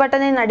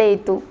ಪ್ರತಿಭಟನೆ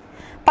ನಡೆಯಿತು.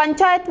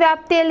 ಪಂಚಾಯತ್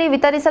ವ್ಯಾಪ್ತಿಯಲ್ಲಿ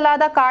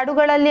ವಿತರಿಸಲಾದ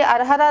ಕಾರ್ಡುಗಳಲ್ಲಿ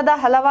ಅರ್ಹರಾದ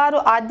ಹಲವಾರು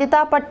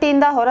ಆದ್ಯತಾ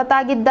ಪಟ್ಟಿಯಿಂದ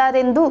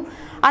ಹೊರತಾಗಿದ್ದಾರೆಂದು,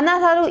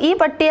 ಅನರ್ಹರು ಈ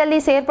ಪಟ್ಟಿಯಲ್ಲಿ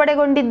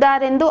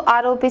ಸೇರ್ಪಡೆಗೊಂಡಿದ್ದಾರೆಂದು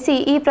ಆರೋಪಿಸಿ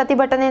ಈ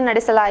ಪ್ರತಿಭಟನೆ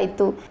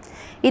ನಡೆಸಲಾಯಿತು.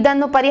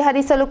 ಇದನ್ನು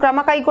ಪರಿಹರಿಸಲು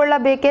ಕ್ರಮ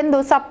ಕೈಗೊಳ್ಳಬೇಕೆಂದು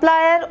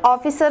ಸಪ್ಲೈಯರ್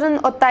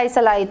ಆಫೀಸರನ್ನು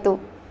ಒತ್ತಾಯಿಸಲಾಯಿತು.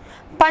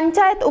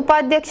 ಪಂಚಾಯತ್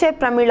ಉಪಾಧ್ಯಕ್ಷೆ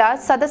ಪ್ರಮೀಳಾ,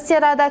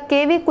 ಸದಸ್ಯರಾದ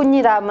ಕೆ.ವಿ.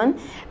 ಕುഞ്ഞിರಾಮನ್,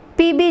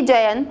 ಪಿ.ಬಿ.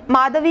 ಜಯನ್,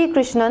 ಮಾಧವಿ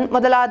ಕೃಷ್ಣನ್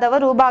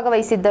ಮೊದಲಾದವರು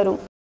ಭಾಗವಹಿಸಿದ್ದರು.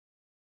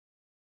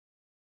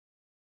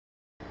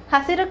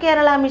 ಹಸಿರು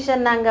ಕೇರಳ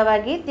ಮಿಷನ್ನ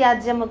ಅಂಗವಾಗಿ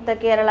ತ್ಯಾಜ್ಯ ಮುಕ್ತ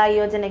ಕೇರಳ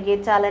ಯೋಜನೆಗೆ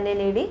ಚಾಲನೆ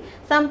ನೀಡಿ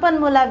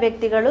ಸಂಪನ್ಮೂಲ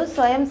ವ್ಯಕ್ತಿಗಳು,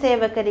 ಸ್ವಯಂ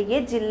ಸೇವಕರಿಗೆ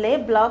ಜಿಲ್ಲೆ,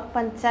 ಬ್ಲಾಕ್,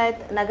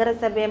 ಪಂಚಾಯತ್,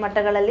 ನಗರಸಭೆ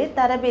ಮಟ್ಟಗಳಲ್ಲಿ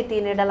ತರಬೇತಿ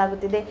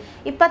ನೀಡಲಾಗುತ್ತಿದೆ.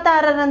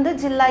 26ರಂದು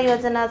ಜಿಲ್ಲಾ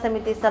ಯೋಜನಾ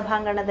ಸಮಿತಿ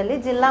ಸಭಾಂಗಣದಲ್ಲಿ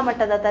ಜಿಲ್ಲಾ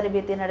ಮಟ್ಟದ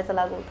ತರಬೇತಿ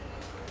ನಡೆಸಲಾಗುವುದು.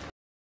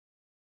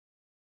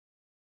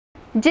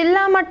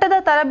 ಜಿಲ್ಲಾ ಮಟ್ಟದ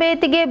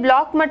ತರಬೇತಿಗೆ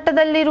ಬ್ಲಾಕ್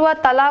ಮಟ್ಟದಲ್ಲಿರುವ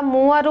ತಲಾ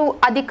 3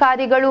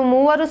 ಅಧಿಕಾರಿಗಳು,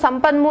 3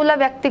 ಸಂಪನ್ಮೂಲ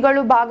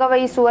ವ್ಯಕ್ತಿಗಳು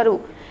ಭಾಗವಹಿಸುವರು.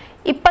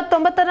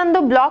 29ರಂದು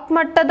ಬ್ಲಾಕ್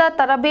ಮಟ್ಟದ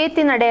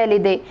ತರಬೇತಿ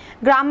ನಡೆಯಲಿದೆ.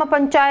 ಗ್ರಾಮ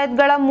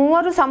ಪಂಚಾಯತ್ಗಳ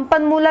 3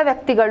 ಸಂಪನ್ಮೂಲ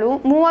ವ್ಯಕ್ತಿಗಳು,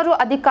 3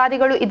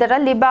 ಅಧಿಕಾರಿಗಳು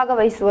ಇದರಲ್ಲಿ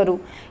ಭಾಗವಹಿಸುವರು.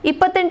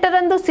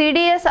 28ರಂದು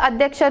CDS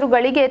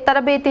ಅಧ್ಯಕ್ಷರುಗಳಿಗೆ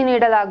ತರಬೇತಿ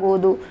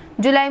ನೀಡಲಾಗುವುದು.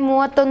 ಜುಲೈ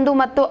 31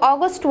 ಮತ್ತು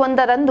ಆಗಸ್ಟ್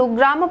 1ರಂದು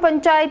ಗ್ರಾಮ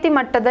ಪಂಚಾಯಿತಿ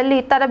ಮಟ್ಟದಲ್ಲಿ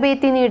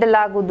ತರಬೇತಿ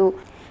ನೀಡಲಾಗುವುದು.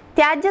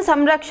 ತ್ಯಾಜ್ಯ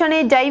ಸಂರಕ್ಷಣೆ,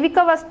 ಜೈವಿಕ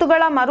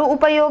ವಸ್ತುಗಳ ಮರು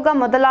ಉಪಯೋಗ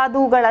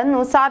ಮೊದಲಾದವುಗಳನ್ನು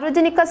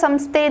ಸಾರ್ವಜನಿಕ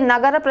ಸಂಸ್ಥೆ,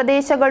 ನಗರ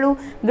ಪ್ರದೇಶಗಳು,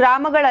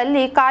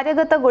 ಗ್ರಾಮಗಳಲ್ಲಿ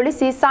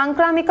ಕಾರ್ಯಗತಗೊಳಿಸಿ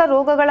ಸಾಂಕ್ರಾಮಿಕ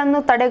ರೋಗಗಳನ್ನು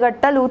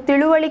ತಡೆಗಟ್ಟಲು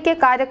ತಿಳುವಳಿಕೆ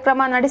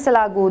ಕಾರ್ಯಕ್ರಮ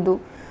ನಡೆಸಲಾಗುವುದು.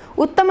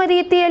 ಉತ್ತಮ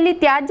ರೀತಿಯಲ್ಲಿ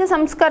ತ್ಯಾಜ್ಯ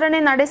ಸಂಸ್ಕರಣೆ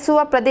ನಡೆಸುವ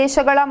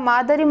ಪ್ರದೇಶಗಳ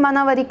ಮಾದರಿ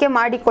ಮನವರಿಕೆ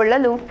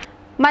ಮಾಡಿಕೊಳ್ಳಲು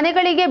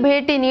ಮನೆಗಳಿಗೆ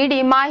ಭೇಟಿ ನೀಡಿ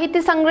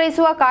ಮಾಹಿತಿ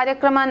ಸಂಗ್ರಹಿಸುವ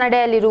ಕಾರ್ಯಕ್ರಮ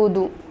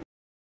ನಡೆಯಲಿರುವುದು.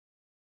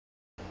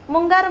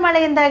 ಮುಂಗಾರು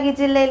ಮಳೆಯಿಂದಾಗಿ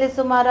ಜಿಲ್ಲೆಯಲ್ಲಿ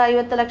ಸುಮಾರು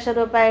 50 ಲಕ್ಷ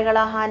ರೂಪಾಯಿಗಳ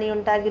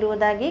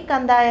ಹಾನಿಯುಂಟಾಗಿರುವುದಾಗಿ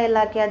ಕಂದಾಯ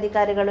ಇಲಾಖೆ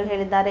ಅಧಿಕಾರಿಗಳು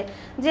ಹೇಳಿದ್ದಾರೆ.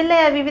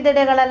 ಜಿಲ್ಲೆಯ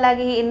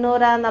ವಿವಿಧೆಡೆಗಳಲ್ಲಾಗಿ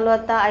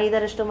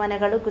 245ರಷ್ಟು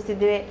ಮನೆಗಳು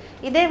ಕುಸಿದಿವೆ.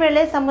 ಇದೇ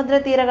ವೇಳೆ ಸಮುದ್ರ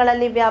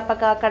ತೀರಗಳಲ್ಲಿ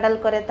ವ್ಯಾಪಕ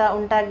ಕಡಲ್ಕೊರೆತ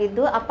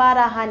ಉಂಟಾಗಿದ್ದು ಅಪಾರ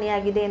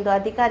ಹಾನಿಯಾಗಿದೆ ಎಂದು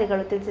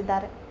ಅಧಿಕಾರಿಗಳು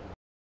ತಿಳಿಸಿದ್ದಾರೆ.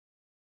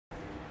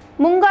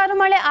 ಮುಂಗಾರು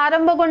ಮಳೆ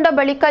ಆರಂಭಗೊಂಡ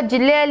ಬಳಿಕ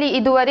ಜಿಲ್ಲೆಯಲ್ಲಿ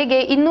ಇದುವರೆಗೆ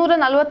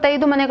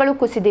 245 ಮನೆಗಳು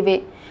ಕುಸಿದಿವೆ.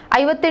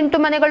 58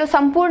 ಮನೆಗಳು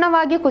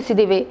ಸಂಪೂರ್ಣವಾಗಿ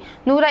ಕುಸಿದಿವೆ.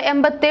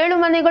 187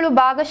 ಮನೆಗಳು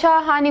ಭಾಗಶಃ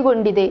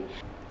ಹಾನಿಗೊಂಡಿದೆ.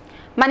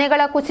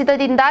 ಮನೆಗಳ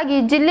ಕುಸಿತದಿಂದಾಗಿ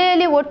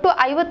ಜಿಲ್ಲೆಯಲ್ಲಿ ಒಟ್ಟು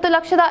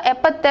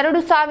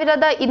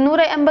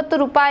 50,72,280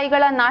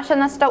 ರೂಪಾಯಿಗಳ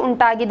ನಾಶನಷ್ಟ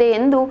ಉಂಟಾಗಿದೆ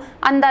ಎಂದು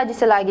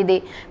ಅಂದಾಜಿಸಲಾಗಿದೆ.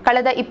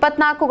 ಕಳೆದ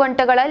 24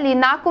 ಗಂಟೆಗಳಲ್ಲಿ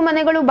 4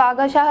 ಮನೆಗಳು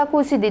ಭಾಗಶಃ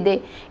ಕುಸಿದಿದೆ.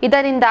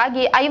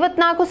 ಇದರಿಂದಾಗಿ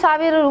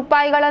 54,000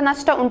 ರೂಪಾಯಿಗಳ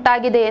ನಷ್ಟ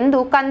ಉಂಟಾಗಿದೆ ಎಂದು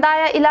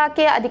ಕಂದಾಯ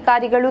ಇಲಾಖೆಯ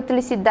ಅಧಿಕಾರಿಗಳು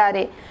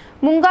ತಿಳಿಸಿದ್ದಾರೆ.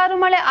 ಮುಂಗಾರು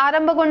ಮಳೆ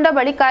ಆರಂಭಗೊಂಡ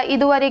ಬಳಿಕ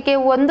ಇದುವರೆಗೆ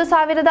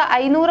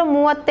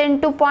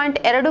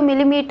 1,538.2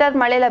 ಮಿಲಿಮೀಟರ್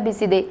ಮಳೆ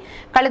ಲಭಿಸಿದೆ.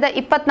 ಕಳೆದ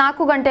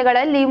 24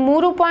 ಗಂಟೆಗಳಲ್ಲಿ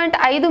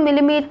 3.5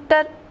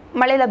 ಮಿಲಿಮೀಟರ್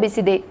ಮಳೆ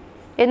ಲಭಿಸಿದೆ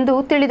ಎಂದು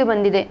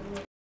ತಿಳಿದುಬಂದಿದೆ.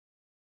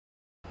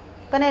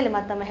 ಕೊನೆಯಲ್ಲಿ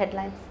ಮತ್ತೊಮ್ಮೆ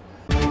ಹೆಡ್ಲೈನ್ಸ್.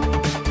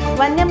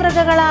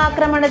 ವನ್ಯಮೃಗಗಳ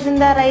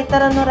ಆಕ್ರಮಣದಿಂದ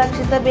ರೈತರನ್ನು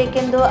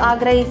ರಕ್ಷಿಸಬೇಕೆಂದು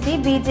ಆಗ್ರಹಿಸಿ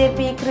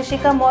ಬಿಜೆಪಿ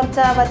ಕೃಷಿಕ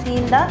ಮೋರ್ಚಾ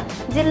ವತಿಯಿಂದ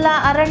ಜಿಲ್ಲಾ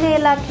ಅರಣ್ಯ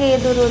ಇಲಾಖೆ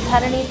ಎದುರು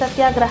ಧರಣಿ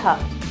ಸತ್ಯಾಗ್ರಹ.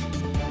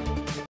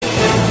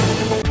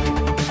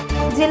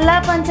 ಜಿಲ್ಲಾ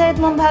ಪಂಚಾಯತ್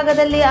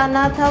ಮುಂಭಾಗದಲ್ಲಿ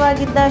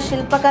ಅನಾಥವಾಗಿದ್ದ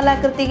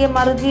ಶಿಲ್ಪಕಲಾಕೃತಿಗೆ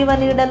ಮರುಜೀವ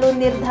ನೀಡಲು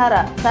ನಿರ್ಧಾರ.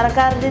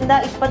 ಸರ್ಕಾರದಿಂದ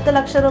 20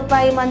 ಲಕ್ಷ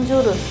ರೂಪಾಯಿ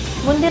ಮಂಜೂರು.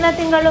 ಮುಂದಿನ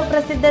ತಿಂಗಳು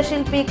ಪ್ರಸಿದ್ಧ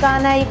ಶಿಲ್ಪಿ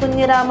ಕಾನಾಯಿ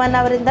ಕುഞ്ഞിರಾಮನ್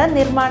ಅವರಿಂದ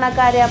ನಿರ್ಮಾಣ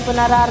ಕಾರ್ಯ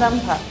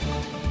ಪುನರಾರಂಭ.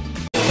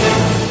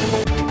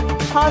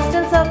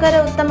 ಹಾಸ್ಟೆಲ್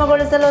ಸೌಕರ್ಯ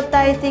ಉತ್ತಮಗೊಳಿಸಲು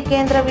ಒತ್ತಾಯಿಸಿ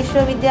ಕೇಂದ್ರ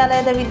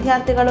ವಿಶ್ವವಿದ್ಯಾಲಯದ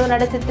ವಿದ್ಯಾರ್ಥಿಗಳು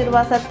ನಡೆಸುತ್ತಿರುವ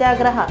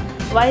ಸತ್ಯಾಗ್ರಹ.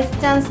 ವೈಸ್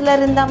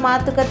ಚಾನ್ಸಲರ್ ಇಂದ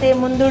ಮಾತುಕತೆ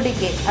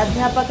ಮುಂದೂಡಿಕೆ.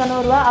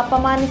 ಅಧ್ಯಾಪಕನೋರ್ವ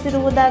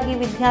ಅಪಮಾನಿಸಿರುವುದಾಗಿ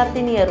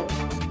ವಿದ್ಯಾರ್ಥಿನಿಯರು.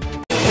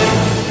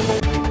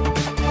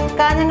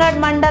 ಕಾಂಜಂಗಾಡ್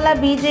ಮಂಡಲ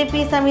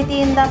ಬಿಜೆಪಿ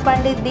ಸಮಿತಿಯಿಂದ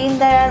ಪಂಡಿತ್ ದೀನ್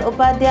ದಯಾಳ್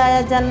ಉಪಾಧ್ಯಾಯ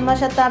ಜನ್ಮ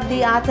ಶತಾಬ್ದಿ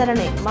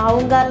ಆಚರಣೆ.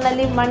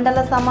 ಮಾವುಂಗಾಲ್ನಲ್ಲಿ ಮಂಡಲ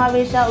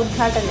ಸಮಾವೇಶ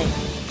ಉದ್ಘಾಟನೆ.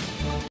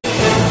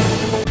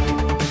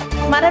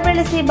 ಮರ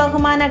ಬೆಳೆಸಿ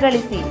ಬಹುಮಾನ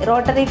ಗಳಿಸಿ.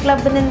 ರೋಟರಿ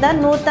ಕ್ಲಬ್ನಿಂದ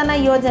ನೂತನ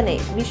ಯೋಜನೆ.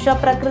 ವಿಶ್ವ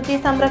ಪ್ರಕೃತಿ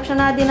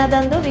ಸಂರಕ್ಷಣಾ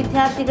ದಿನದಂದು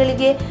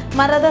ವಿದ್ಯಾರ್ಥಿಗಳಿಗೆ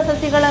ಮರದ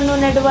ಸಸಿಗಳನ್ನು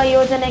ನೆಡುವ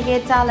ಯೋಜನೆಗೆ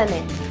ಚಾಲನೆ.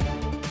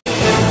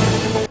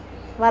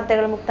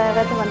 ವಾರ್ತೆಗಳು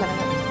ಮುಕ್ತಾಯವಾಯಿತು.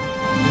 ವಂದನೆಗಳು.